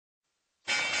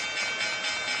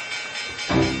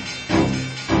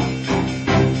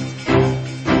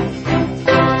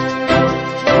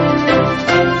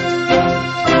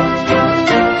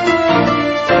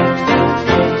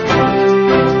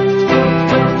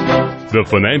The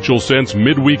Financial Sense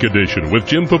Midweek Edition with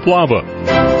Jim Paplava.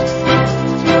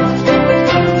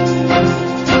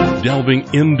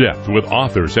 Delving in depth with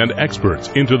authors and experts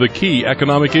into the key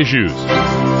economic issues.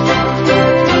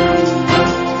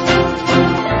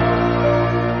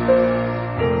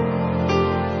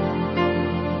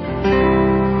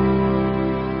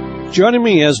 Joining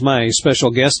me as my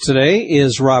special guest today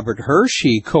is Robert Hirsch.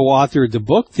 He co-authored the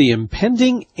book, The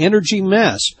Impending Energy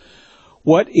Mess,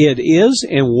 What It Is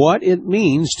and What It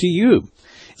Means to You.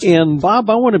 And Bob,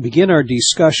 I want to begin our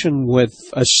discussion with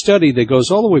a study that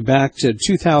goes all the way back to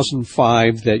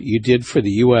 2005 that you did for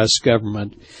the U.S.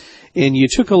 government. And you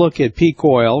took a look at peak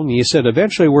oil, and you said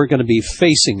eventually we're going to be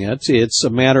facing it. It's a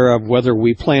matter of whether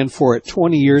we plan for it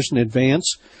 20 years in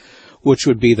advance, which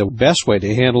would be the best way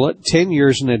to handle it, 10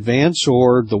 years in advance,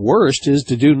 or the worst is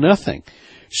to do nothing.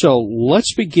 So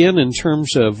let's begin in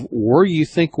terms of where you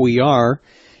think we are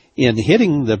in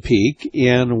hitting the peak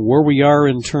and where we are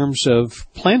in terms of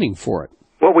planning for it.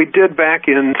 What we did back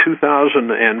in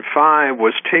 2005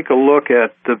 was take a look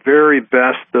at the very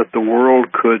best that the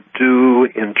world could do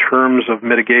in terms of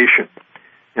mitigation.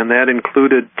 And that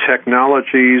included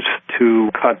technologies to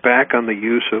cut back on the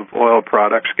use of oil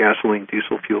products, gasoline,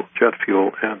 diesel fuel, jet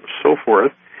fuel, and so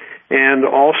forth, and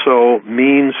also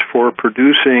means for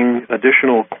producing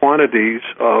additional quantities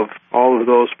of all of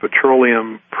those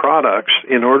petroleum products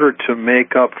in order to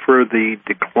make up for the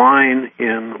decline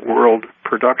in world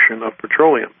production of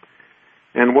petroleum.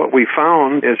 And what we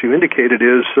found, as you indicated,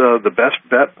 is the best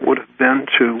bet would have been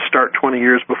to start 20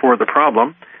 years before the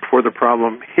problem. Before the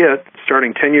problem hit,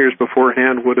 starting 10 years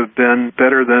beforehand would have been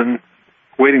better than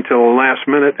waiting till the last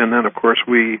minute, and then, of course,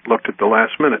 we looked at the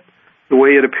last minute. The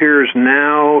way it appears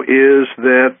now is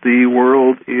that the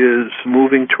world is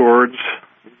moving towards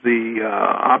the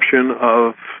option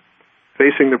of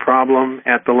facing the problem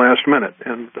at the last minute,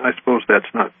 and I suppose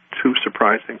that's not too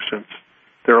surprising since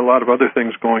there are a lot of other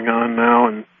things going on now,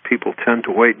 and people tend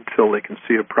to wait until they can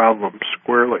see a problem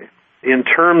squarely. In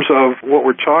terms of what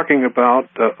we're talking about,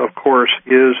 of course,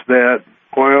 is that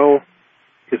oil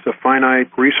is a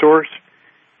finite resource,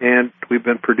 and we've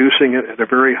been producing it at a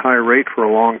very high rate for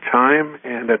a long time,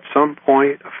 and at some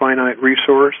point, a finite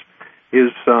resource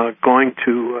is going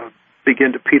to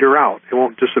begin to peter out. It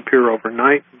won't disappear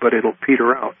overnight, but it'll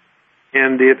peter out.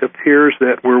 And it appears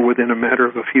that we're within a matter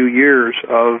of a few years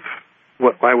of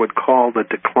what I would call the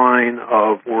decline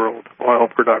of world oil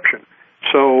production.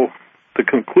 So the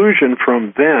conclusion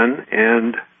from then,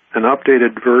 and an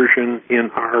updated version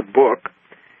in our book,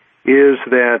 is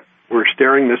that we're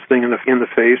staring this thing in the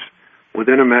face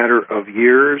within a matter of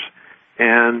years,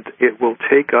 and it will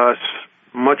take us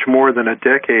much more than a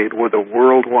decade with a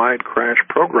worldwide crash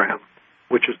program,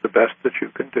 which is the best that you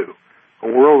can do, a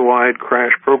worldwide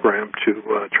crash program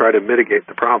to try to mitigate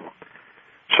the problem.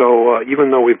 So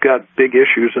even though we've got big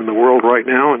issues in the world right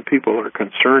now and people are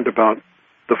concerned about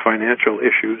the financial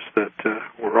issues that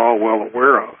we're all well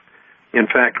aware of, in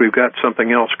fact, we've got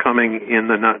something else coming in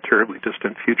the not terribly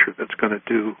distant future that's going to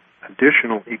do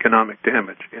additional economic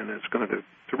damage, and it's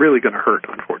really going to hurt,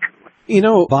 unfortunately. You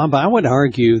know, Bob, I would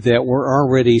argue that we're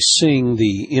already seeing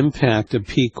the impact of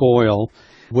peak oil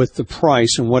with the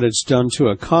price and what it's done to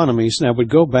economies. And I would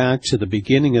go back to the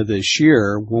beginning of this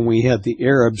year when we had the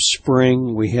Arab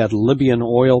Spring, we had Libyan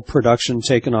oil production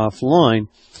taken offline,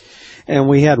 and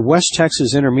we had West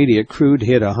Texas Intermediate crude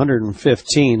hit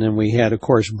 115, and we had, of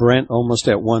course, Brent almost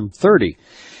at 130.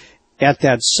 At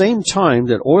that same time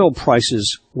that oil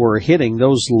prices were hitting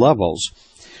those levels,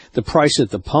 the price at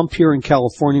the pump here in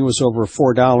California was over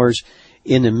 $4,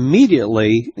 and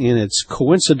immediately, and it's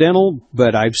coincidental,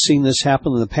 but I've seen this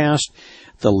happen in the past,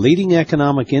 the leading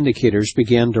economic indicators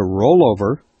began to roll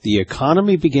over, the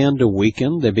economy began to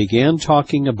weaken, they began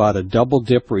talking about a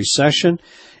double-dip recession,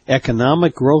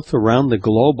 economic growth around the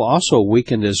globe also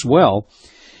weakened as well,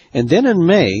 and then in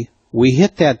May, we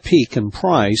hit that peak in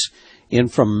price,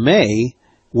 and from May,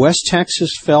 West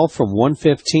Texas fell from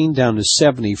 115 down to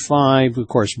 75. Of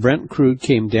course, Brent crude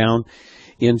came down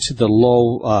into the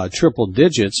low triple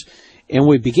digits, and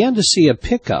we began to see a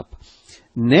pickup.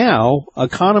 Now,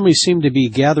 economies seem to be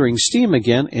gathering steam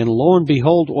again, and lo and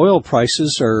behold, oil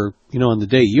prices are, on the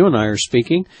day you and I are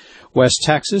speaking, West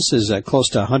Texas is at close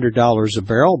to $100 a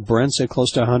barrel, Brent's at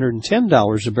close to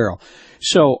 $110 a barrel.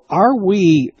 So are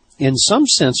we, in some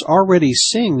sense, already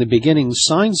seeing the beginning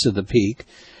signs of the peak?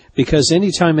 Because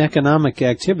anytime economic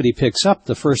activity picks up,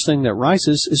 the first thing that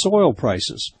rises is oil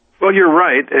prices. Well, you're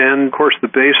right. And, of course, the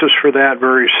basis for that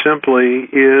very simply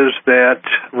is that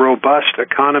robust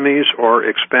economies or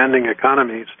expanding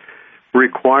economies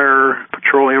require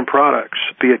petroleum products,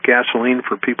 be it gasoline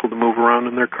for people to move around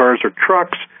in their cars or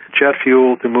trucks, jet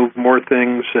fuel to move more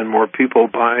things and more people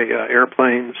by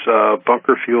airplanes,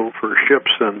 bunker fuel for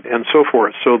ships, and so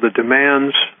forth. So the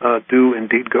demands do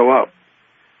indeed go up.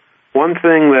 One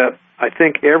thing that I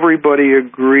think everybody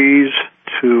agrees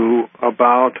to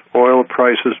about oil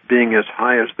prices being as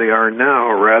high as they are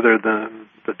now rather than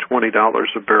the $20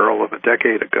 a barrel of a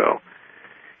decade ago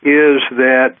is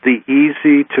that the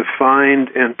easy-to-find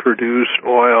and produce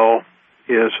oil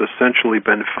is essentially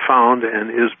been found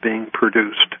and is being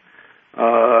produced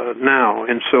now.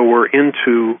 And so we're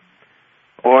into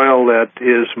oil that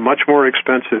is much more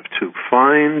expensive to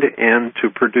find and to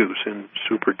produce in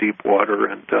super deep water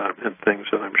and things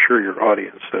that I'm sure your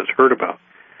audience has heard about.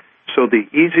 So the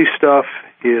easy stuff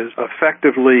is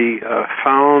effectively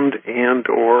found and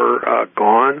or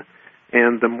gone,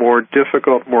 and the more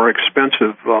difficult, more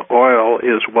expensive oil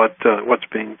is what's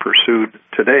being pursued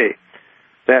today.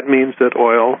 That means that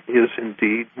oil is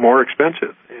indeed more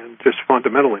expensive, and just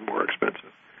fundamentally more expensive.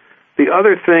 The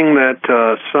other thing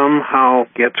that somehow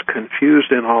gets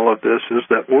confused in all of this is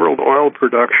that world oil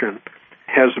production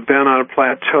has been on a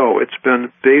plateau. It's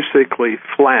been basically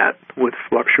flat with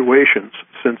fluctuations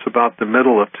since about the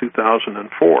middle of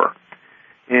 2004.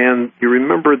 And you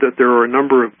remember that there were a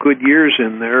number of good years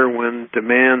in there when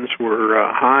demands were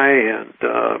high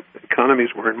and economies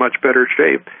were in much better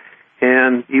shape.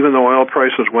 And even though oil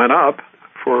prices went up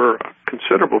for a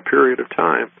considerable period of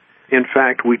time, in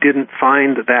fact, we didn't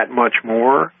find that much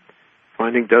more.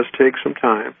 Finding does take some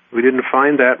time. We didn't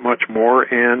find that much more,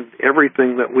 and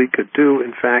everything that we could do,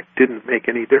 in fact, didn't make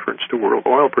any difference to world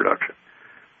oil production.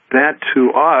 That,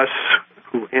 to us,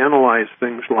 who analyze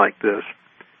things like this,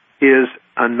 is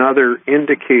another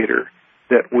indicator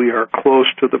that we are close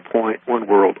to the point when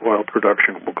world oil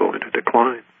production will go into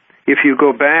decline. If you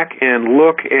go back and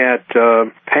look at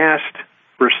past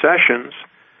recessions,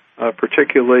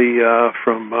 particularly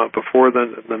from before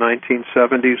the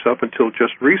 1970s up until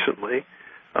just recently,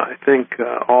 I think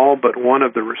all but one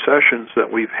of the recessions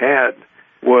that we've had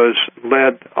was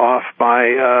led off by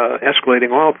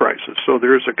escalating oil prices. So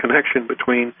there's a connection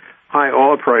between high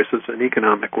oil prices and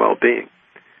economic well-being.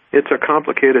 It's a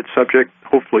complicated subject.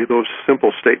 Hopefully those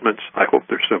simple statements, I hope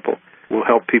they're simple, will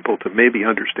help people to maybe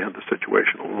understand the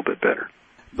situation a little bit better.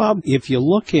 Bob, if you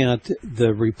look at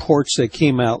the reports that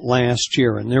came out last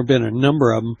year, and there have been a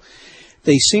number of them,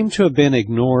 they seem to have been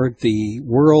ignored. The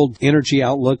World Energy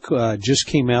Outlook just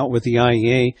came out with the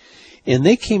IEA, and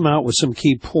they came out with some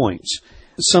key points.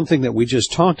 Something that we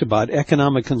just talked about,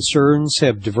 economic concerns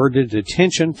have diverted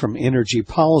attention from energy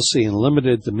policy and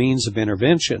limited the means of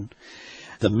intervention.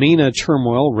 The MENA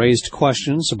turmoil raised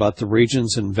questions about the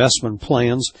region's investment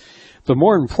plans. But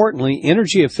more importantly,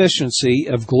 energy efficiency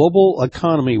of global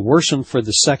economy worsened for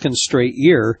the second straight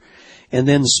year, and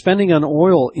then spending on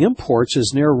oil imports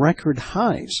is near record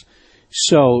highs.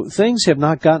 So things have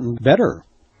not gotten better.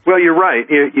 Well, you're right.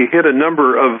 You hit a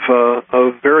number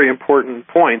of very important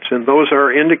points, and those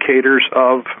are indicators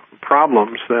of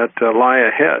problems that lie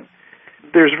ahead.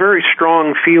 There's very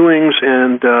strong feelings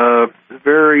and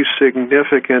very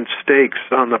significant stakes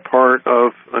on the part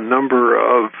of a number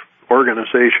of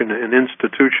organizations and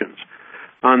institutions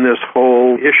on this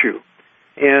whole issue.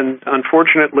 And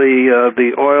unfortunately,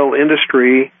 the oil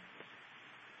industry,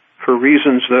 for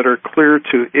reasons that are clear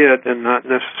to it and not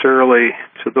necessarily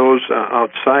to those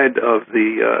outside of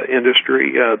the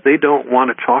industry, they don't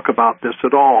want to talk about this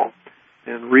at all.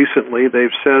 And recently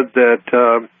they've said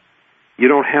that you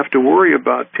don't have to worry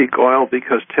about peak oil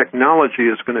because technology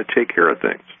is going to take care of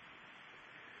things.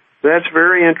 That's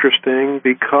very interesting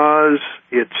because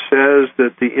it says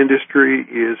that the industry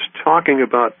is talking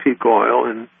about peak oil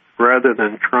and rather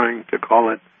than trying to call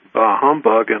it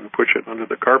humbug and push it under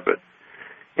the carpet.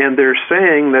 And they're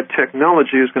saying that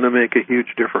technology is going to make a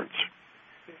huge difference.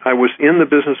 I was in the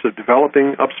business of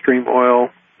developing upstream oil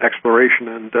exploration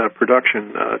and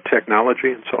production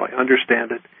technology, and so I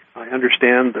understand it. I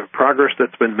understand the progress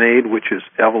that's been made, which is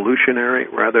evolutionary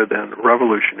rather than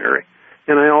revolutionary.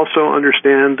 And I also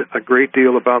understand a great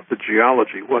deal about the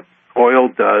geology, what oil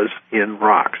does in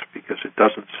rocks, because it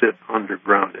doesn't sit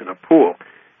underground in a pool.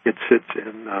 It sits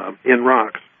in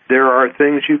rocks. There are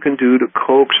things you can do to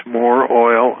coax more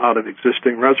oil out of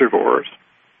existing reservoirs.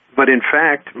 But in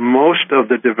fact, most of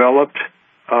the developed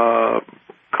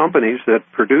companies that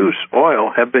produce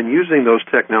oil have been using those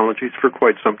technologies for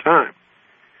quite some time.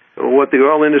 What the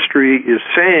oil industry is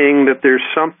saying that there's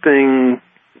something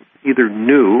either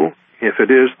new If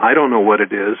it is, I don't know what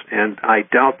it is, and I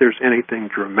doubt there's anything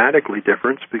dramatically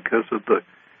different because of the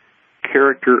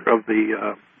character of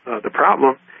the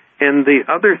problem. And the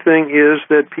other thing is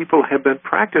that people have been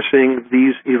practicing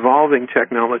these evolving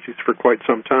technologies for quite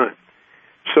some time.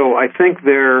 So I think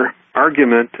their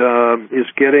argument is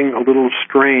getting a little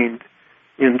strained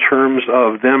in terms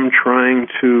of them trying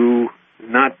to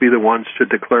not be the ones to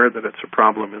declare that it's a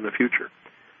problem in the future.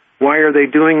 Why are they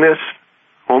doing this?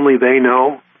 Only they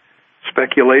know.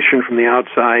 Speculation from the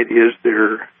outside is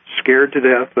they're scared to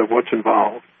death of what's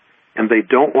involved, and they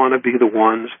don't want to be the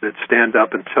ones that stand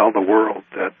up and tell the world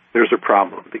that there's a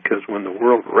problem, because when the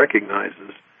world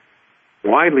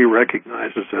widely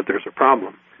recognizes that there's a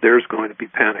problem, there's going to be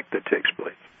panic that takes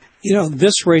place. You know,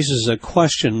 this raises a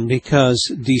question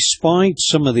because despite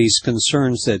some of these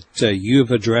concerns that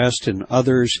you've addressed and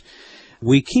others,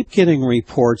 we keep getting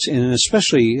reports, and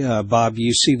especially, Bob,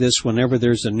 you see this whenever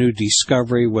there's a new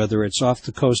discovery, whether it's off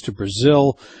the coast of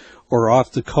Brazil or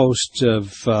off the coast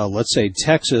of, let's say,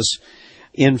 Texas.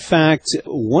 In fact,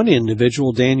 one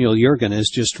individual, Daniel Yergin, has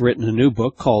just written a new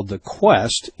book called The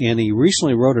Quest, and he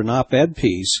recently wrote an op-ed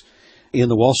piece in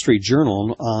the Wall Street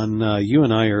Journal on, you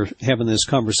and I are having this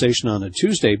conversation on a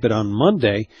Tuesday, but on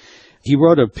Monday, he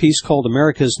wrote a piece called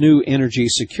America's New Energy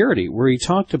Security, where he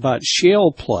talked about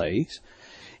shale plays,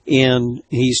 and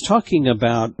he's talking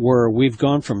about where we've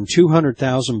gone from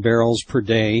 200,000 barrels per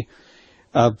day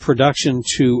of production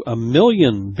to 1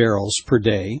 million barrels per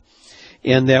day,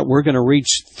 and that we're going to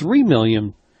reach 3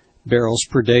 million barrels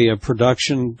per day of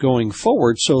production going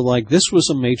forward. So, like, this was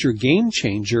a major game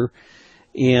changer,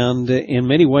 and in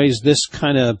many ways, this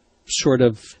kind of sort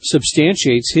of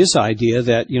substantiates his idea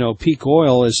that, you know, peak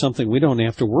oil is something we don't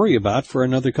have to worry about for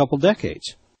another couple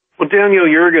decades. Well, Daniel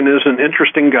Yergin is an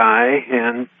interesting guy,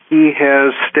 and he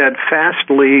has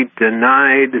steadfastly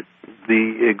denied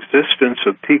the existence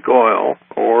of peak oil,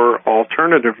 or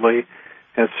alternatively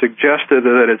has suggested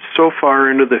that it's so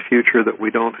far into the future that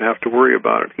we don't have to worry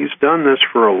about it. He's done this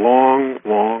for a long,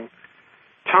 long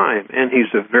time, and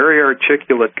he's a very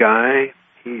articulate guy.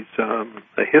 He's a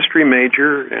history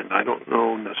major, and I don't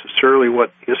know necessarily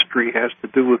what history has to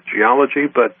do with geology,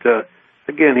 but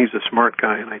again, he's a smart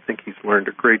guy, and I think he's learned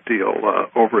a great deal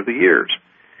over the years.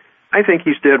 I think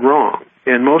he's dead wrong,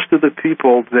 and most of the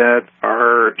people that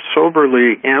are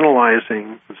soberly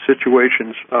analyzing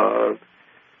situations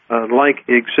like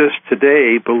exist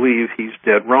today believe he's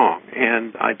dead wrong,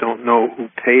 and I don't know who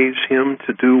pays him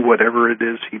to do whatever it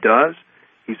is he does.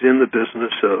 He's in the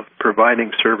business of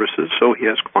providing services, so he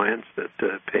has clients that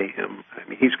pay him. I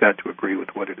mean, he's got to agree with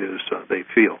what it is they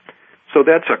feel. So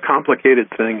that's a complicated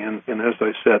thing, and as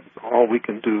I said, all we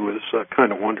can do is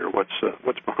kind of wonder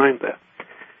what's behind that.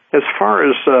 As far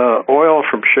as oil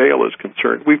from shale is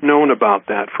concerned, we've known about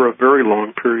that for a very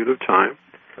long period of time.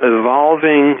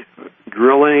 Evolving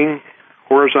drilling,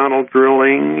 horizontal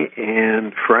drilling,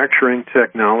 and fracturing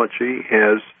technology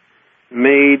has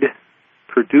made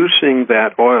producing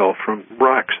that oil from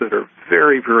rocks that are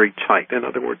very, very tight. In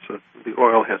other words, the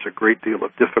oil has a great deal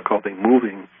of difficulty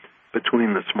moving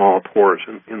between the small pores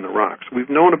in the rocks. We've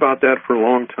known about that for a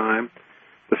long time.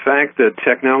 The fact that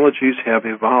technologies have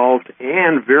evolved,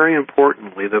 and very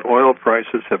importantly, that oil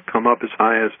prices have come up as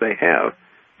high as they have,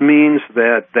 means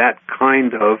that that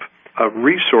kind of a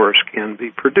resource can be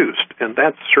produced, and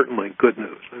that's certainly good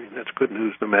news. I mean, that's good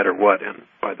news no matter what. And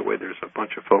by the way, there's a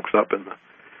bunch of folks up in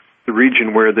the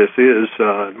region where this is,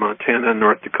 Montana,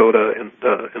 North Dakota,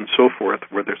 and so forth,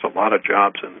 where there's a lot of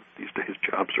jobs, and these days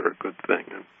jobs are a good thing.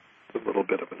 And a little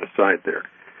bit of an aside there.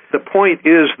 The point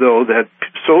is, though, that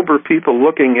sober people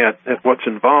looking at what's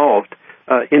involved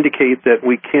indicate that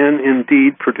we can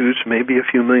indeed produce maybe a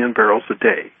few million barrels a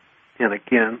day. And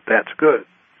again, that's good.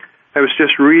 I was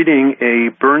just reading a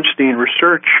Bernstein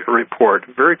research report,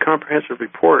 a very comprehensive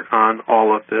report on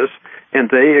all of this, and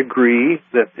they agree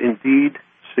that indeed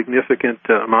significant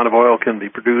amount of oil can be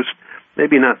produced.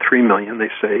 Maybe not 3 million,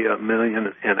 they say 1.5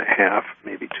 million,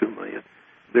 maybe 2 million.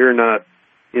 They're not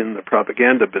in the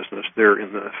propaganda business, they're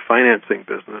in the financing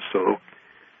business, so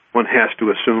one has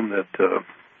to assume that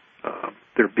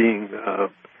they're being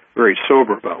very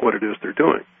sober about what it is they're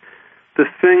doing. The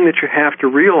thing that you have to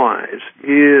realize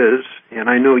is, and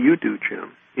I know you do,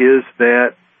 Jim, is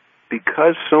that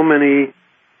because so many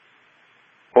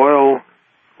oil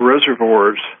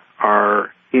reservoirs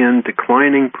are in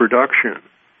declining production,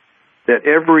 that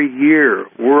every year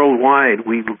worldwide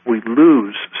we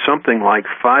lose something like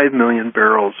 5 million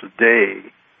barrels a day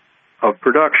of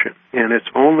production. And it's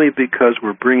only because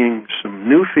we're bringing some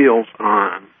new fields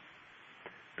on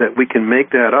that we can make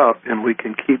that up and we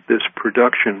can keep this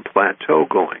production plateau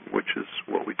going, which is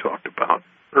what we talked about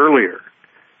earlier.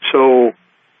 So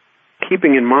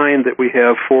keeping in mind that we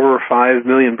have 4 or 5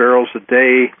 million barrels a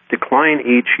day decline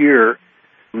each year,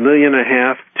 1.5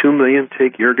 million, 2 million,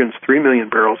 take Jurgen's 3 million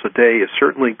barrels a day is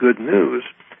certainly good news,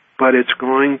 but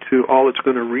all it's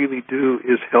going to really do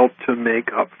is help to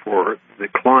make up for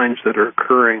declines that are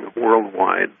occurring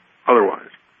worldwide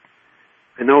otherwise.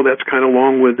 I know that's kind of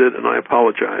long-winded, and I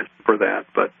apologize for that,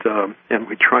 but and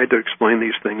we tried to explain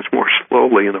these things more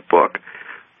slowly in a book.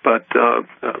 But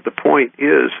the point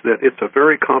is that it's a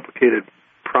very complicated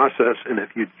process, and if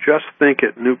you just think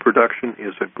it new production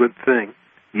is a good thing,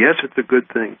 yes, it's a good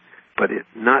thing, but it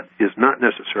is not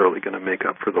necessarily going to make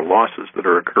up for the losses that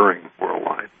are occurring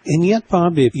worldwide. And yet,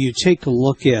 Bob, if you take a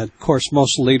look at, of course,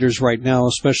 most leaders right now,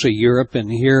 especially Europe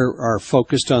and here, are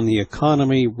focused on the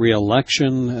economy,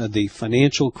 re-election, the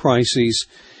financial crises.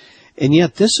 And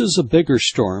yet this is a bigger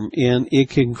storm, and it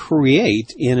can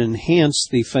create and enhance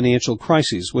the financial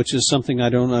crises, which is something I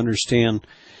don't understand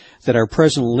that our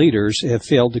present leaders have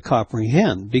failed to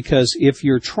comprehend. Because if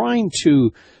you're trying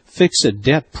to fix a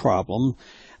debt problem,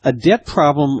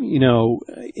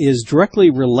 is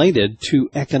directly related to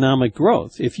economic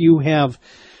growth. If you have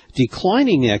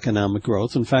declining economic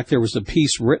growth, in fact, there was a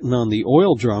piece written on the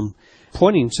oil drum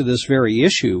pointing to this very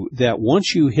issue, that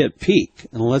once you hit peak,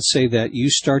 and let's say that you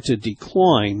start to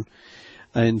decline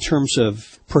in terms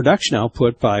of production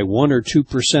output by 1 or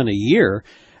 2% a year,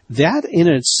 that in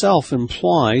itself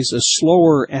implies a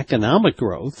slower economic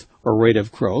growth or rate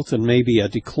of growth and maybe a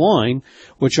decline,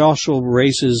 which also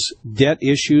raises debt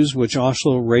issues, which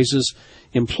also raises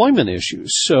employment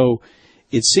issues. So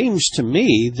it seems to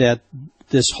me that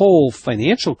this whole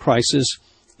financial crisis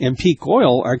and peak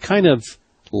oil are kind of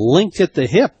linked at the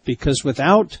hip, because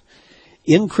without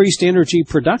increased energy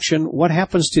production, what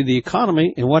happens to the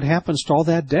economy and what happens to all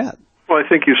that debt? Well, I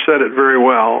think you said it very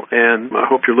well, and I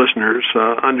hope your listeners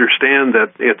understand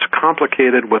that it's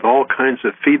complicated with all kinds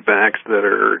of feedbacks that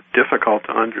are difficult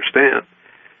to understand.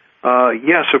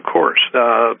 Yes, of course,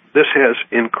 this has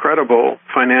incredible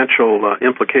financial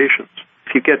implications.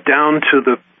 If you get down to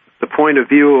the point of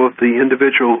view of the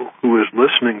individual who is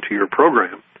listening to your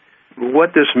program,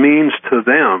 what this means to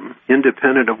them,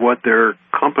 independent of what their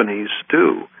companies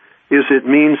do, is it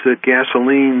means that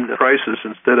gasoline prices,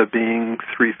 instead of being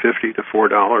 $3.50 to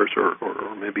 $4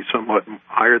 or maybe somewhat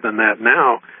higher than that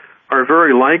now, are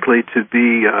very likely to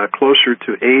be closer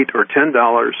to $8 or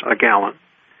 $10 a gallon.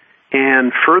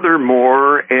 And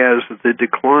furthermore, as the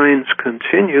declines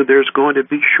continue, there's going to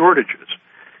be shortages.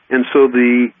 And so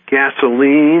the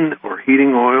gasoline or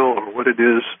heating oil or what it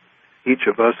is each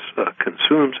of us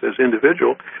consumes as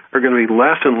individual are going to be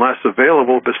less and less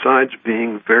available, besides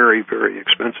being very, very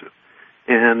expensive.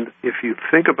 And if you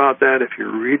think about that, if your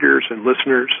readers and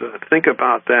listeners think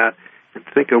about that and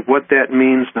think of what that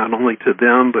means not only to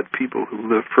them, but people who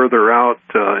live further out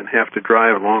and have to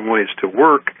drive a long ways to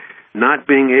work, not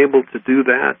being able to do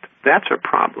that, that's a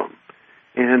problem.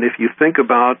 And if you think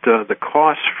about the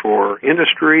costs for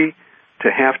industry to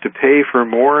have to pay for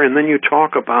more, and then you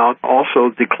talk about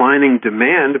also declining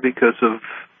demand because of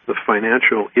the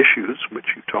financial issues, which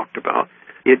you talked about,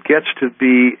 it gets to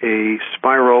be a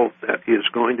spiral that is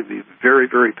going to be very,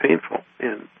 very painful.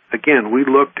 And again, we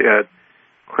looked at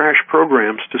crash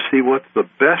programs to see what's the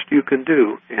best you can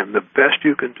do, and the best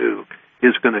you can do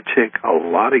is going to take a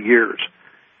lot of years.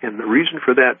 And the reason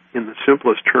for that, in the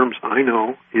simplest terms I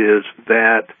know, is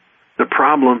that the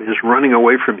problem is running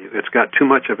away from you. It's got too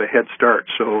much of a head start.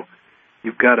 So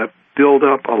you've got to build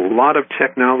up a lot of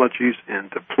technologies and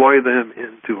deploy them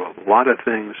into a lot of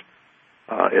things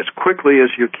as quickly as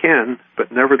you can,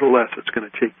 but nevertheless, it's going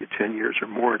to take you 10 years or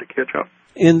more to catch up.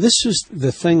 And this is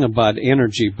the thing about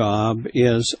energy, Bob,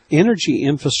 is energy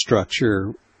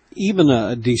infrastructure, even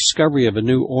a discovery of a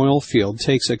new oil field,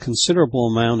 takes a considerable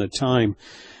amount of time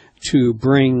to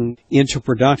bring into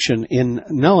production. And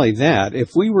not only that,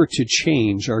 if we were to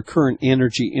change our current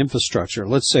energy infrastructure,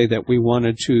 let's say that we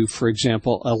wanted to, for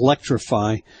example,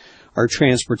 electrify our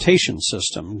transportation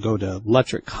system, go to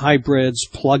electric hybrids,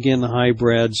 plug-in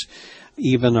hybrids,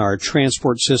 even our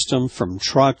transport system from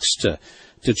trucks to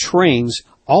trains,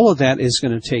 all of that is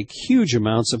going to take huge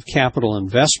amounts of capital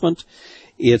investment.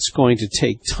 It's going to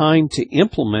take time to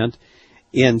implement,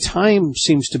 and time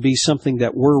seems to be something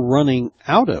that we're running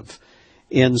out of.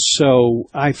 And so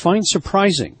I find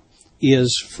surprising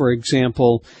is, for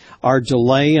example, our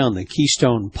delay on the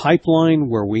Keystone Pipeline,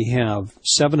 where we have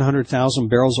 700,000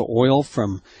 barrels of oil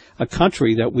from a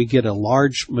country that we get a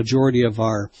large majority of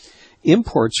our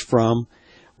imports from.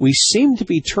 We seem to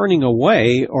be turning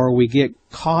away, or we get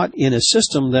caught in a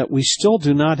system that we still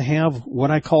do not have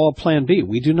what I call a plan B.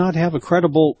 We do not have a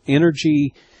credible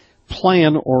energy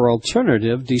plan or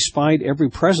alternative despite every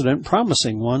president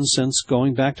promising one since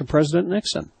going back to President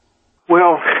Nixon?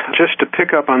 Well, just to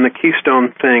pick up on the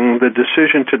Keystone thing, the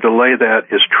decision to delay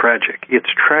that is tragic. It's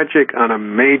tragic on a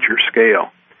major scale.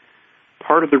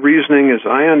 Part of the reasoning, as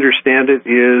I understand it,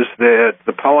 is that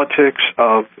the politics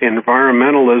of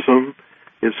environmentalism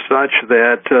is such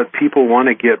that people want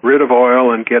to get rid of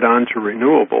oil and get on to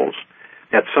renewables.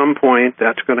 At some point,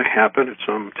 that's going to happen at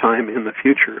some time in the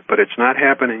future, but it's not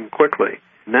happening quickly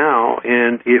now.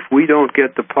 And if we don't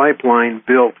get the pipeline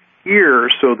built here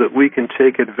so that we can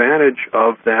take advantage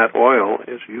of that oil,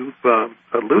 as you've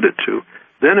alluded to,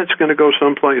 then it's going to go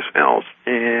someplace else,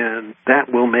 and that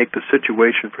will make the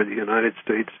situation for the United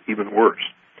States even worse.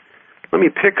 Let me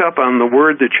pick up on the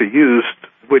word that you used,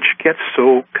 which gets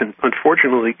so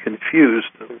unfortunately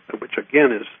confused, which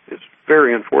again is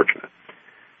very unfortunate.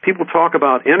 People talk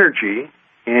about energy,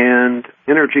 and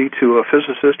energy to a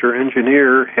physicist or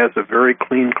engineer has a very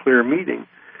clean, clear meaning.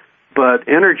 But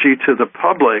energy to the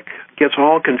public gets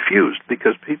all confused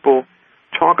because people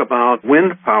talk about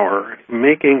wind power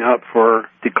making up for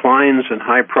declines in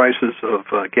high prices of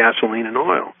gasoline and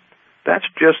oil. That's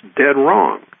just dead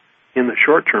wrong in the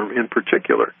short term in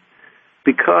particular,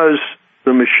 because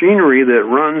the machinery that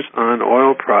runs on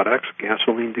oil products,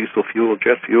 gasoline, diesel fuel,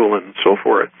 jet fuel, and so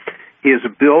forth, is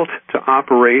built to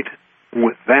operate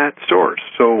with that source.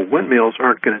 So windmills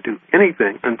aren't going to do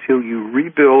anything until you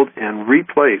rebuild and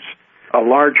replace a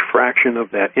large fraction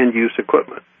of that end-use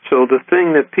equipment. So the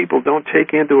thing that people don't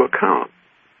take into account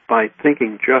by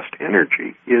thinking just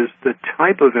energy is the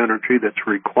type of energy that's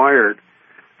required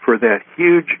for that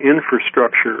huge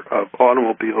infrastructure of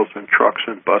automobiles and trucks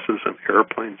and buses and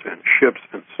airplanes and ships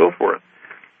and so forth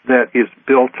that is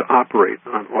built to operate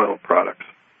on oil products.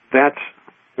 That's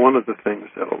one of the things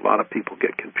that a lot of people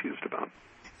get confused about.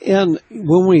 And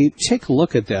when we take a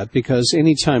look at that, because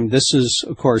anytime this is,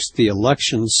 of course, the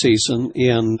election season,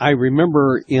 and I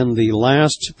remember in the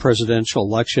last presidential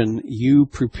election, you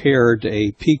prepared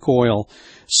a peak oil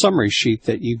summary sheet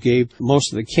that you gave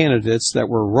most of the candidates that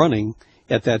were running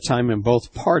at that time in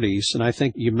both parties, and I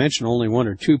think you mentioned only one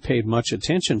or two paid much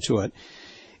attention to it.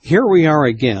 Here we are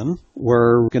again.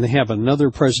 We're going to have another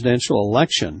presidential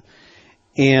election.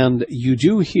 And you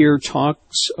do hear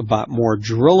talks about more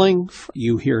drilling.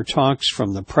 You hear talks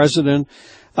from the president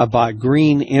about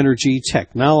green energy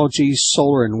technologies,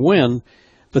 solar and wind.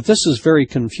 But this is very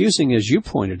confusing, as you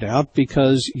pointed out,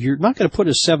 because you're not going to put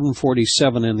a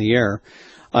 747 in the air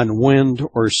on wind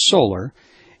or solar.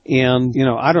 And,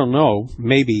 I don't know,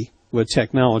 maybe with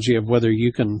technology of whether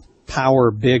you can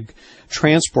power big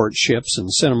transport ships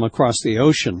and send them across the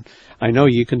ocean. I know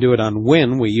you can do it on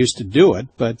wind. We used to do it,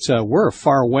 but we're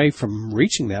far away from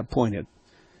reaching that point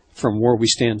from where we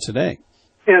stand today.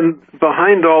 And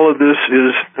behind all of this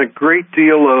is a great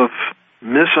deal of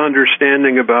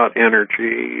misunderstanding about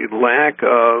energy, lack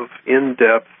of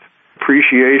in-depth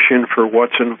appreciation for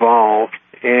what's involved,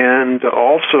 and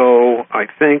also, I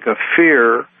think, a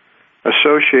fear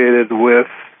associated with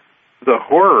the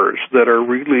horrors that are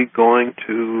really going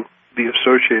to be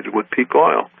associated with peak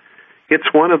oil.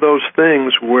 It's one of those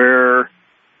things where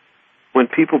when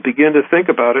people begin to think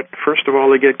about it, first of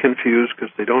all, they get confused because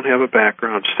they don't have a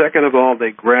background. Second of all, they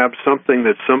grab something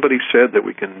that somebody said that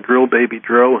we can drill, baby,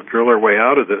 drill, and drill our way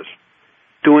out of this.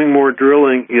 Doing more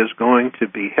drilling is going to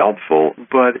be helpful,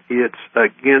 but it's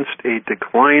against a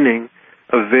declining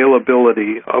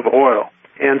availability of oil.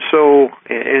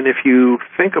 And if you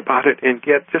think about it and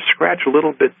just scratch a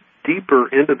little bit deeper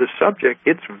into the subject,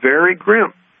 it's very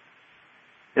grim.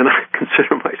 And I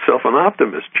consider myself an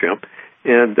optimist, Jim,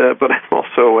 but I'm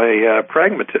also a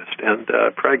pragmatist. And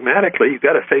pragmatically, you've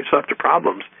got to face up to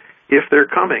problems if they're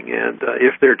coming. And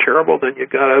if they're terrible, then you've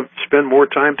got to spend more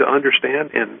time to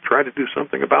understand and try to do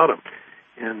something about them.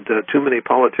 And too many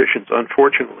politicians,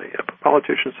 unfortunately,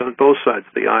 politicians on both sides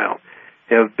of the aisle,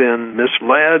 have been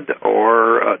misled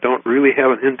or don't really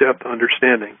have an in-depth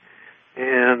understanding.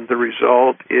 And the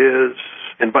result is,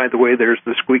 and by the way, there's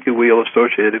the squeaky wheel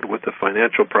associated with the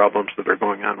financial problems that are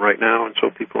going on right now, and so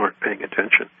people aren't paying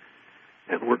attention.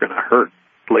 And we're going to hurt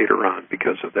later on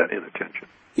because of that inattention.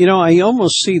 I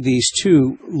almost see these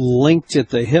two linked at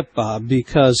the hip, Bob,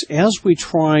 because as we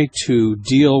try to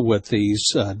deal with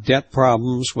these debt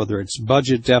problems, whether it's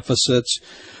budget deficits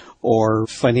or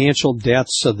financial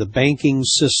debts of the banking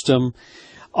system,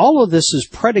 all of this is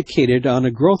predicated on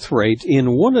a growth rate.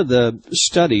 In one of the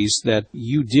studies that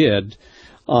you did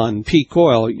on peak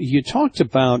oil, you talked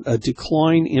about a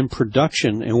decline in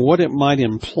production and what it might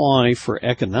imply for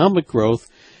economic growth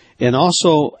and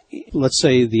also, let's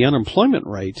say, the unemployment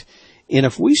rate. And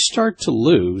if we start to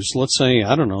lose, let's say,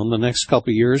 I don't know, in the next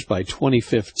couple of years by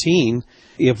 2015,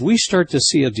 if we start to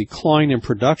see a decline in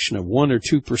production of 1 or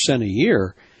 2% a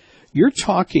year, you're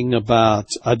talking about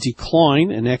a decline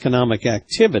in economic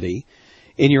activity,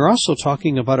 and you're also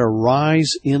talking about a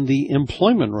rise in the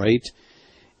employment rate.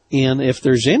 And if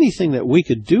there's anything that we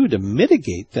could do to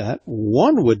mitigate that,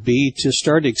 one would be to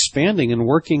start expanding and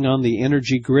working on the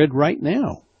energy grid right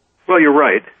now. Well, you're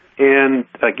right. And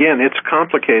again, it's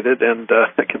complicated, and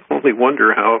I can only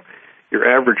wonder how your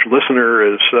average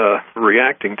listener is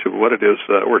reacting to what it is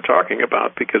we're talking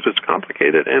about, because it's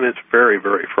complicated and it's very,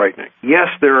 very frightening. Yes,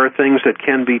 there are things that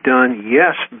can be done.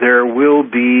 Yes, there will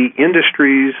be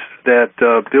industries that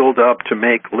build up to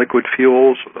make liquid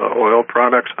fuels, oil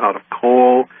products out of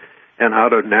coal and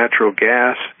out of natural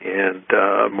gas, and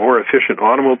more efficient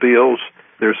automobiles.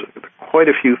 There's quite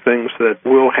a few things that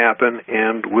will happen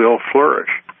and will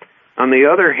flourish. On the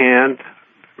other hand,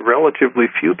 relatively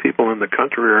few people in the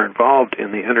country are involved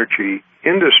in the energy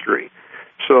industry.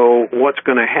 So what's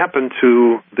going to happen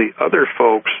to the other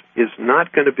folks is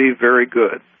not going to be very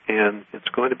good, and it's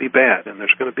going to be bad, and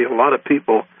there's going to be a lot of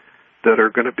people that are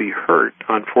going to be hurt,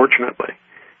 unfortunately.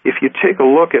 If you take a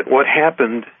look at what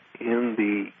happened in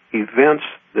the events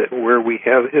where we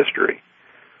have history,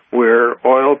 where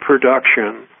oil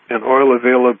production and oil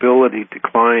availability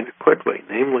declined quickly,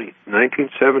 namely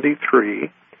 1973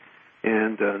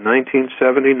 and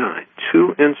 1979,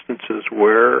 two instances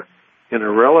where, in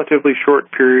a relatively short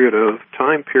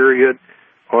time period,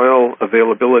 oil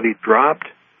availability dropped.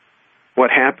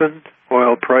 What happened?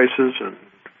 Oil prices and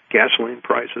gasoline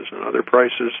prices and other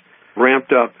prices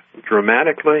ramped up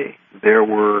dramatically. There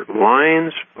were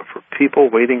lines for people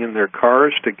waiting in their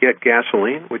cars to get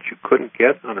gasoline, which you couldn't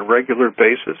get on a regular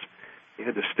basis. You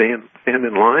had to stand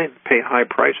in line, pay high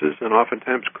prices, and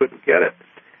oftentimes couldn't get it.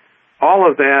 All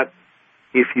of that,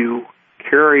 if you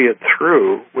carry it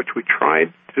through, which we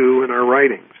tried to do in our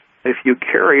writings, if you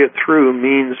carry it through,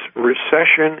 means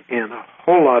recession and a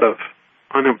whole lot of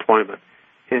unemployment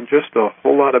and just a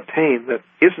whole lot of pain that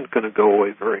isn't going to go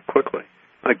away very quickly.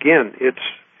 Again, it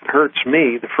hurts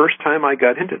me. The first time I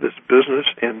got into this business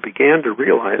and began to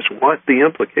realize what the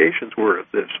implications were of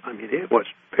this, I mean, it was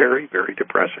very, very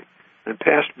depressing. I'm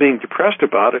past being depressed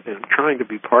about it, and I'm trying to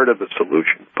be part of the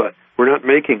solution, but we're not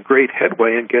making great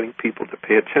headway in getting people to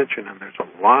pay attention, and there's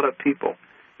a lot of people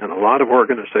and a lot of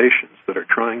organizations that are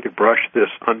trying to brush this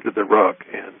under the rug,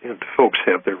 and folks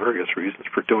have their various reasons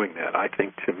for doing that. I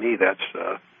think, to me, that's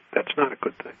not a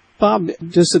good thing. Bob,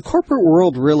 does the corporate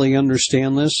world really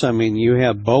understand this? I mean, you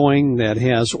have Boeing that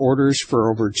has orders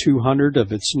for over 200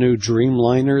 of its new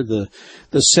Dreamliner,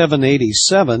 the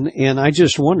 787, and I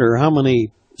just wonder how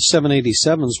many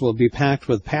 787s will be packed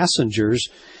with passengers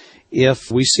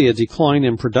if we see a decline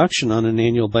in production on an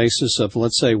annual basis of,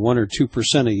 let's say, 1 or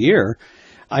 2% a year.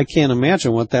 I can't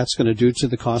imagine what that's going to do to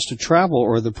the cost of travel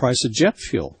or the price of jet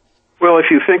fuel. Well, if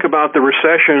you think about the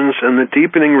recessions and the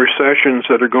deepening recessions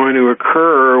that are going to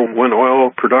occur when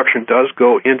oil production does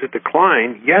go into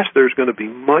decline, yes, there's going to be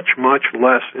much, much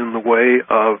less in the way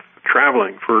of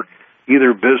traveling for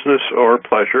either business or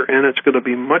pleasure, and it's going to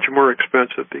be much more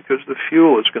expensive because the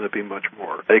fuel is going to be much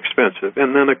more expensive.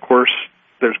 And then, of course,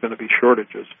 there's going to be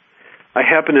shortages. I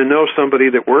happen to know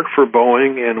somebody that worked for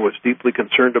Boeing and was deeply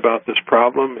concerned about this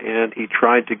problem, and he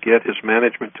tried to get his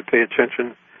management to pay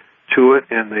attention to it,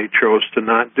 and they chose to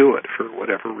not do it for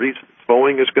whatever reason.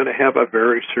 Boeing is going to have a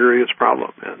very serious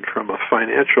problem, and from a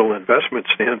financial investment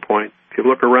standpoint, if you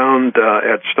look around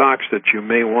at stocks that you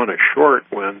may want to short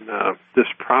when this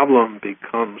problem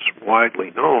becomes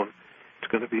widely known,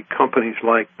 it's going to be companies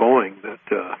like Boeing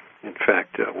that, in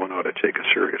fact, one ought to take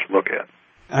a serious look at.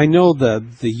 I know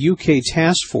the UK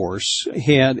task force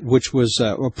had, which was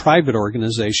a private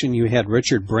organization. You had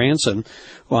Richard Branson,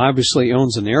 who obviously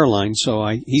owns an airline, so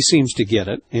he seems to get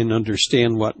it and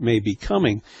understand what may be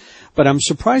coming. But I'm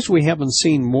surprised we haven't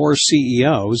seen more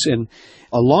CEOs. And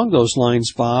along those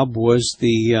lines, Bob, was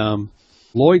the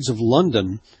Lloyd's of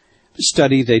London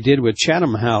study they did with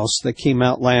Chatham House that came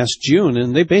out last June,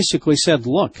 and they basically said,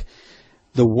 look,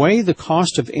 the way the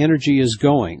cost of energy is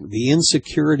going, the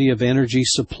insecurity of energy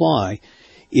supply,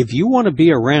 if you want to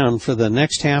be around for the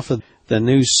next half of the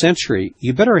new century,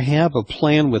 you better have a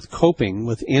plan with coping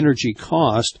with energy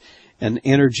cost and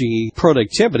energy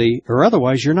productivity, or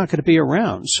otherwise you're not going to be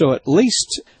around. So at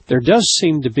least there does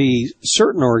seem to be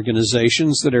certain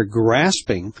organizations that are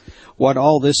grasping what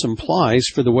all this implies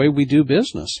for the way we do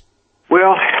business.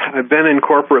 Well, I've been in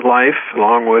corporate life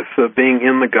along with being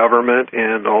in the government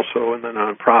and also in the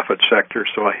nonprofit sector,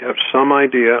 so I have some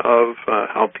idea of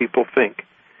how people think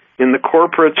In the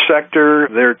corporate sector,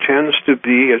 there tends to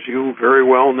be, as you very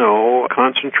well know, a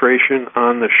concentration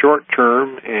on the short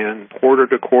term and quarter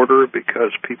to quarter because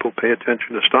people pay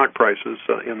attention to stock prices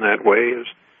in that way,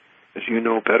 as you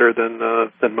know better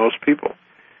than most people.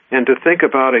 And to think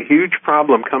about a huge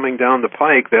problem coming down the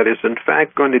pike that is in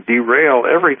fact going to derail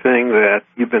everything that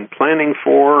you've been planning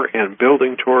for and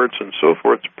building towards and so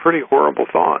forth, it's a pretty horrible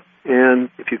thought.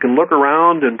 And if you can look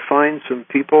around and find some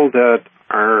people that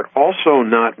are also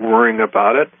not worrying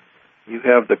about it, you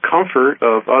have the comfort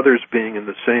of others being in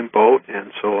the same boat,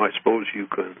 and so I suppose you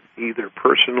can either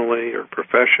personally or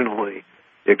professionally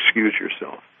excuse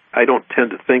yourself. I don't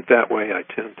tend to think that way. I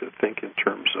tend to think in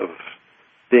terms of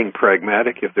being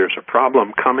pragmatic. If there's a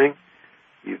problem coming,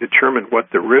 you determine what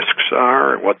the risks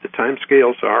are, what the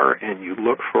timescales are, and you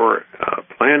look for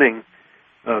planning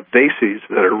bases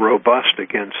that are robust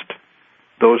against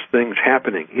those things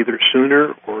happening, either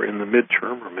sooner or in the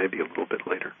midterm or maybe a little bit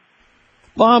later.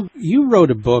 Bob, you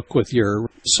wrote a book with your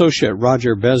associate,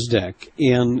 Roger Bezdek,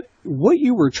 and what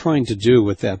you were trying to do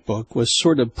with that book was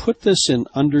sort of put this in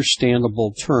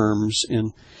understandable terms,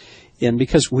 and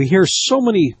because we hear so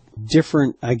many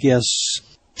different, I guess,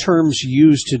 terms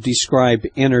used to describe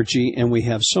energy, and we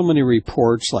have so many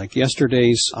reports like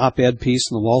yesterday's op-ed piece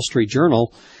in the Wall Street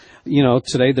Journal. You know,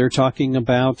 today they're talking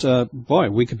about,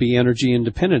 we could be energy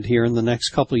independent here in the next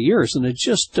couple of years, and it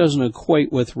just doesn't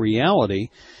equate with reality.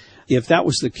 If that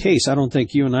was the case, I don't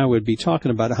think you and I would be talking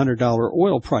about $100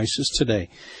 oil prices today.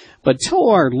 But tell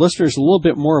our listeners a little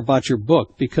bit more about your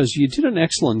book, because you did an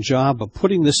excellent job of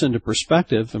putting this into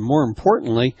perspective, and more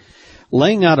importantly,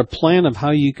 laying out a plan of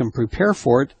how you can prepare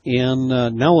for it, and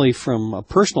not only from a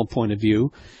personal point of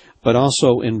view, but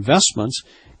also investments,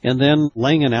 and then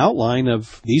laying an outline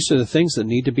of these are the things that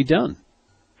need to be done.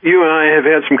 You and I have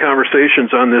had some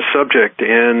conversations on this subject,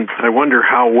 and I wonder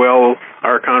how well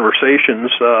our conversations,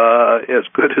 as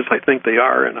good as I think they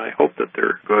are, and I hope that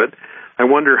they're good, I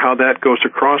wonder how that goes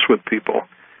across with people.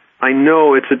 I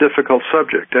know it's a difficult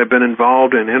subject. I've been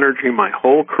involved in energy my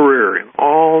whole career in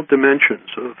all dimensions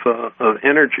of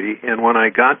energy, and when I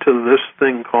got to this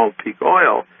thing called peak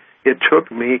oil, it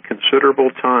took me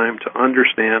considerable time to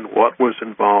understand what was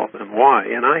involved and why.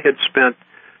 And I had spent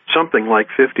something like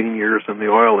 15 years in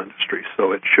the oil industry,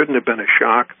 so it shouldn't have been a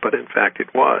shock, but in fact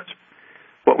it was.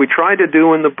 What we tried to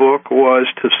do in the book was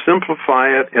to simplify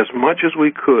it as much as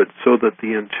we could so that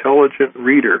the intelligent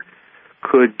reader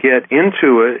could get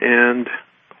into it and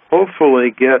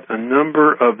hopefully get a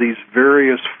number of these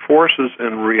various forces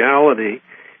and reality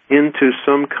into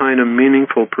some kind of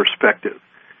meaningful perspective.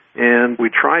 And we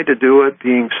tried to do it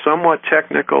being somewhat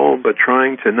technical, but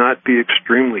trying to not be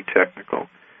extremely technical.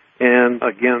 And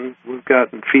again, we've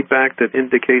gotten feedback that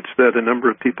indicates that a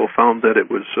number of people found that it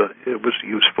was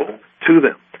useful to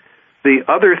them. The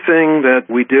other thing that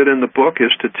we did in the book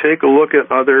is to take a look at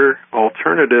other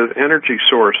alternative energy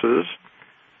sources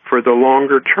for the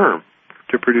longer term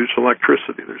to produce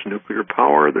electricity. There's nuclear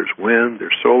power, there's wind,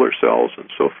 there's solar cells,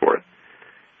 and so forth.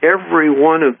 Every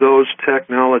one of those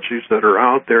technologies that are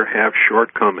out there have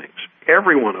shortcomings.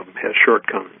 Every one of them has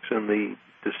shortcomings. And the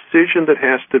decision that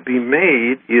has to be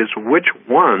made is which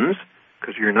ones,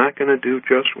 because you're not going to do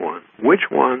just one,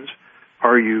 which ones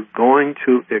are you going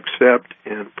to accept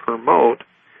and promote,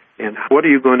 and what are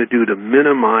you going to do to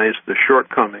minimize the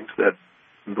shortcomings that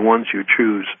the ones you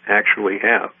choose actually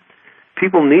have.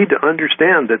 People need to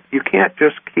understand that you can't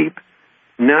just keep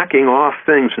knocking off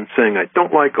things and saying, I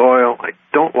don't like oil, I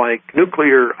don't like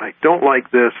nuclear, I don't like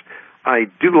this, I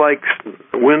do like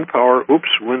wind power.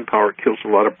 Wind power kills a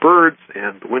lot of birds,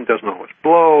 and the wind doesn't always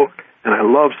blow, and I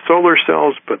love solar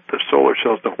cells, but the solar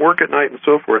cells don't work at night, and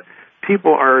so forth.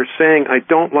 People are saying, I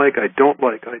don't like,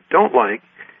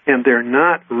 and they're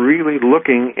not really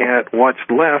looking at what's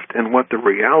left and what the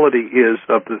reality is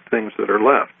of the things that are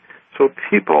left. So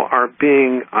people are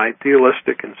being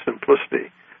idealistic and simplistic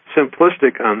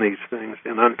on these things,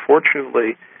 and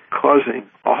unfortunately causing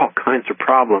all kinds of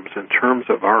problems in terms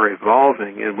of our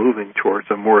evolving and moving towards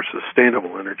a more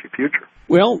sustainable energy future.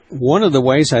 Well, one of the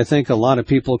ways I think a lot of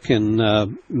people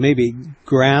can maybe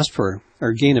grasp or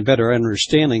gain a better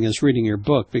understanding is reading your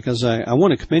book, because I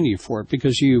want to commend you for it,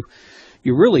 because you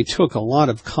really took a lot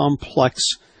of complex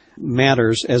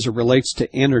matters as it relates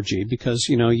to energy, because,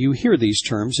 you know, you hear these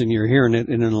terms and you're hearing it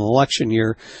in an election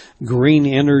year, green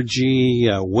energy,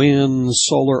 wind,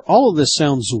 solar, all of this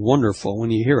sounds wonderful when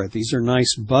you hear it. These are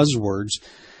nice buzzwords,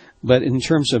 but in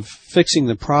terms of fixing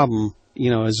the problem,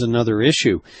 you know, is another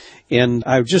issue. And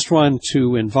I just want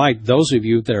to invite those of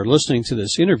you that are listening to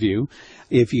this interview,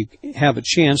 if you have a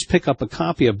chance, pick up a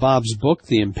copy of Bob's book,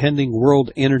 The Impending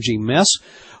World Energy Mess,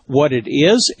 What It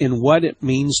Is and What It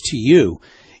Means to You.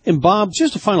 And Bob,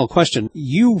 just a final question.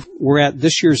 You were at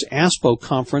this year's ASPO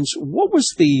conference. What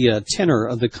was the tenor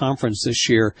of the conference this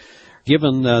year,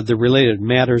 given the related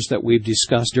matters that we've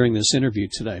discussed during this interview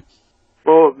today?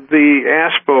 Well, the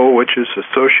ASPO, which is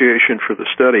Association for the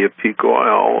Study of Peak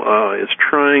Oil, is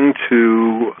trying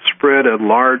to spread a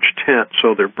large tent,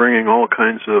 so they're bringing all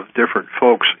kinds of different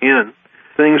folks in.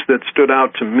 Things that stood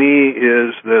out to me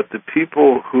is that the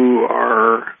people who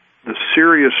are the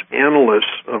serious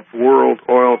analysts of world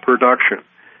oil production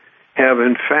have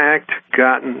in fact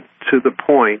gotten to the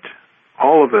point,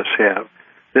 all of us have,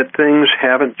 that things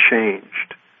haven't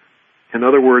changed. In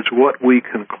other words, what we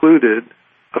concluded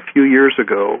a few years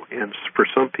ago, and for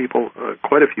some people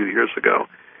quite a few years ago,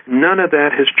 none of that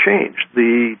has changed.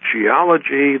 The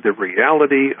geology, the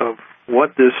reality of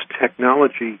what this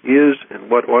technology is and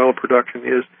what oil production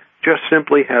is just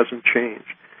simply hasn't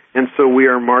changed. And so we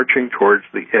are marching towards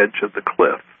the edge of the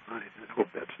cliff. I hope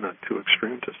that's not too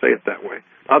extreme to say it that way.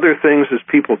 Other things, as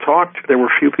people talked, there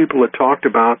were a few people that talked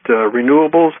about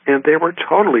renewables, and they were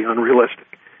totally unrealistic.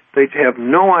 They have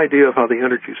no idea of how the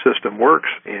energy system works,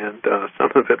 and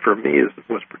some of it for me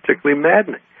was particularly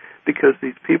maddening, because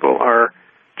these people are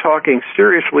talking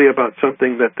seriously about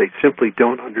something that they simply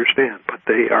don't understand, but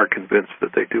they are convinced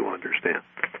that they do understand.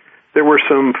 There were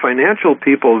some financial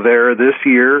people there this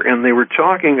year, and they were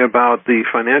talking about the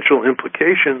financial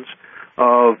implications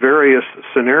of various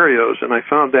scenarios, and I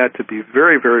found that to be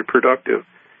very, very productive.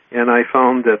 And I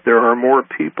found that there are more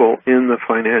people in the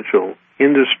financial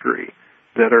industry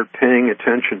that are paying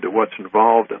attention to what's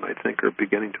involved, and I think are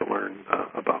beginning to learn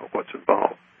about what's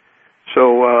involved.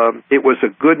 So it was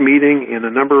a good meeting in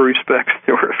a number of respects.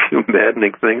 There were a few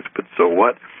maddening things, but so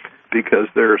what?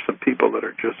 Because there are some people that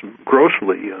are just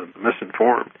grossly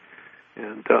misinformed.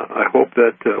 And I hope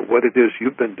that what it is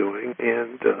you've been doing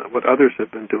and what others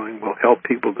have been doing will help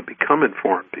people to become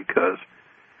informed, because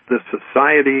the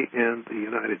society and the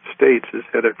United States is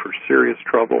headed for serious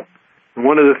trouble. And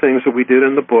one of the things that we did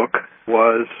in the book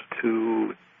was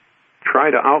to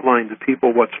try to outline to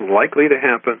people what's likely to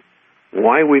happen,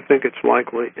 why we think it's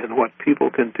likely, and what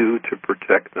people can do to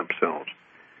protect themselves.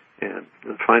 And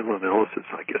the final analysis,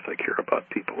 I guess I care about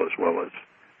people as well as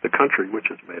the country, which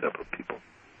is made up of people.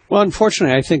 Well,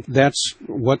 unfortunately, I think that's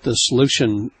what the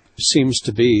solution seems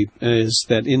to be, is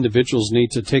that individuals need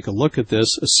to take a look at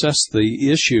this, assess the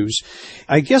issues.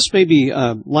 I guess maybe,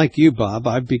 like you, Bob,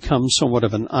 I've become somewhat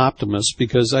of an optimist,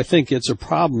 because I think it's a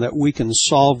problem that we can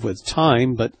solve with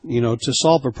time, but, to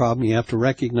solve a problem, you have to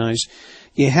recognize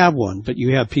you have one. But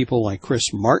you have people like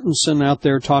Chris Martenson out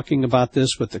there talking about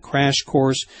this with the crash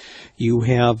course. You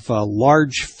have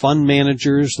large fund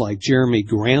managers like Jeremy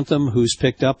Grantham, who's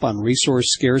picked up on resource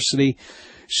scarcity.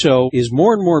 So as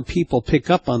more and more people pick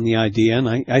up on the idea,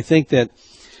 and I think that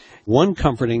one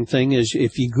comforting thing is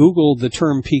if you Google the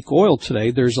term peak oil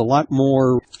today, there's a lot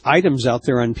more items out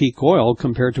there on peak oil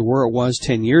compared to where it was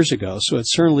 10 years ago. So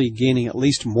it's certainly gaining at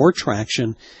least more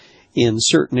traction in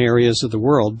certain areas of the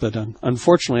world. But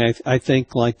unfortunately, I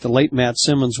think, like the late Matt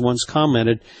Simmons once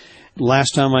commented,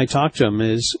 last time I talked to him,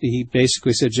 is he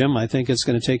basically said, Jim, I think it's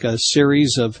going to take a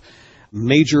series of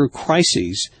major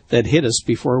crises that hit us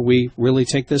before we really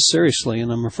take this seriously. And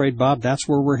I'm afraid, Bob, that's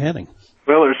where we're heading.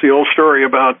 Well, there's the old story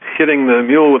about hitting the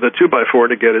mule with a 2x4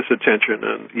 to get his attention,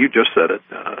 and you just said it.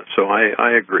 So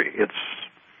I agree.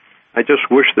 I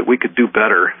just wish that we could do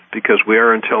better, because we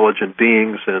are intelligent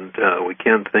beings, and we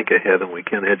can think ahead and we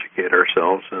can educate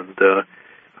ourselves. And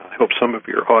I hope some of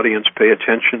your audience pay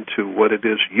attention to what it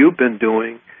is you've been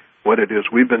doing, what it is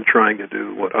we've been trying to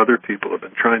do, what other people have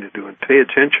been trying to do, and pay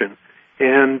attention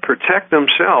and protect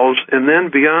themselves. And then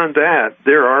beyond that,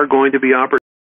 there are going to be opportunities